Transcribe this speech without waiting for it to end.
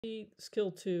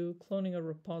Skill 2, cloning a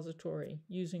repository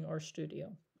using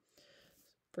RStudio.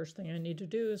 First thing I need to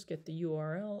do is get the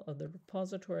URL of the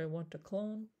repository I want to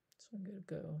clone. So I'm going to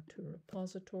go to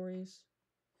repositories,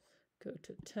 go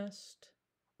to test,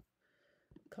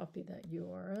 copy that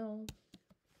URL.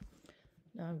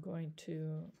 Now I'm going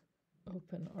to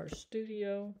open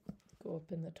RStudio, go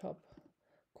up in the top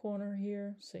corner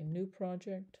here, say new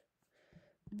project,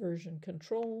 version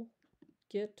control,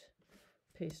 git,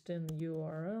 paste in the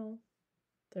URL.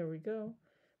 There we go.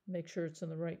 Make sure it's in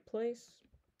the right place.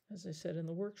 As I said in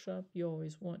the workshop, you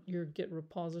always want your Git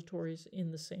repositories in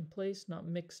the same place, not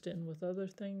mixed in with other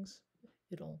things.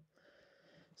 It'll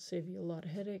save you a lot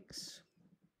of headaches.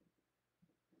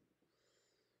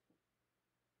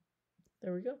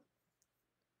 There we go.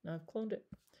 Now I've cloned it.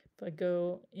 If I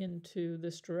go into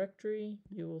this directory,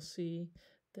 you will see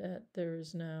that there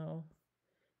is now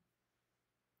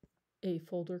a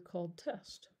folder called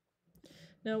test.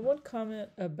 Now, one comment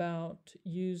about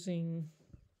using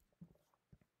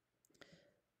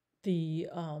the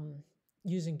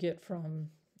using Git from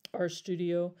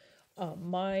RStudio.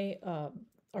 My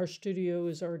RStudio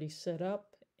is already set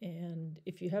up, and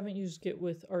if you haven't used Git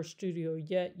with RStudio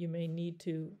yet, you may need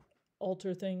to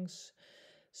alter things.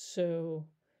 So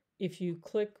if you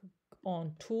click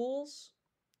on Tools,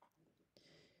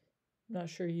 I'm not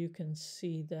sure you can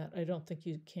see that. I don't think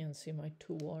you can see my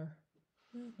toolbar.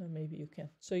 Or maybe you can.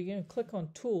 So you're going to click on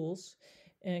Tools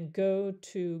and go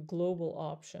to Global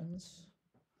Options,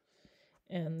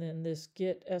 and then this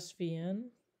Git SVN.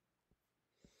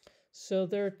 So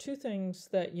there are two things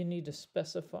that you need to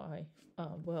specify.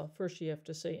 Well, first you have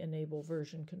to say enable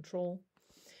version control.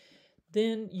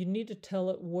 Then you need to tell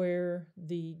it where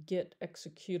the Git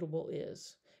executable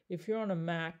is. If you're on a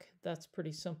Mac, that's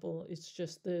pretty simple. It's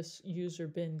just this user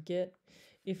bin Git.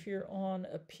 If you're on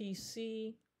a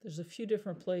PC, there's a few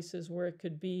different places where it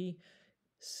could be.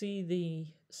 See the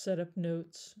setup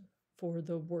notes for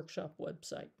the workshop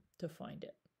website to find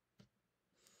it.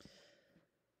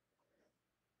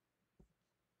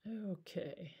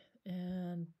 Okay,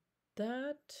 and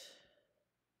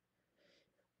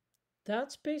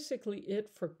that's basically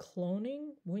it for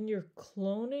cloning. When you're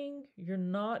cloning, you're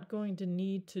not going to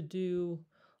need to do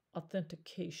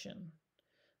authentication.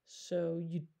 So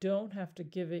you don't have to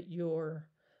give it your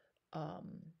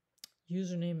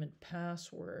username and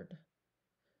password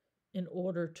in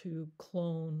order to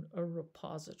clone a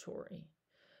repository.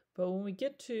 But when we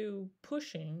get to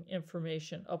pushing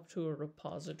information up to a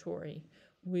repository,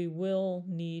 we will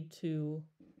need to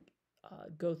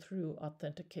go through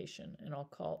authentication, and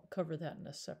I'll cover that in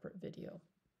a separate video.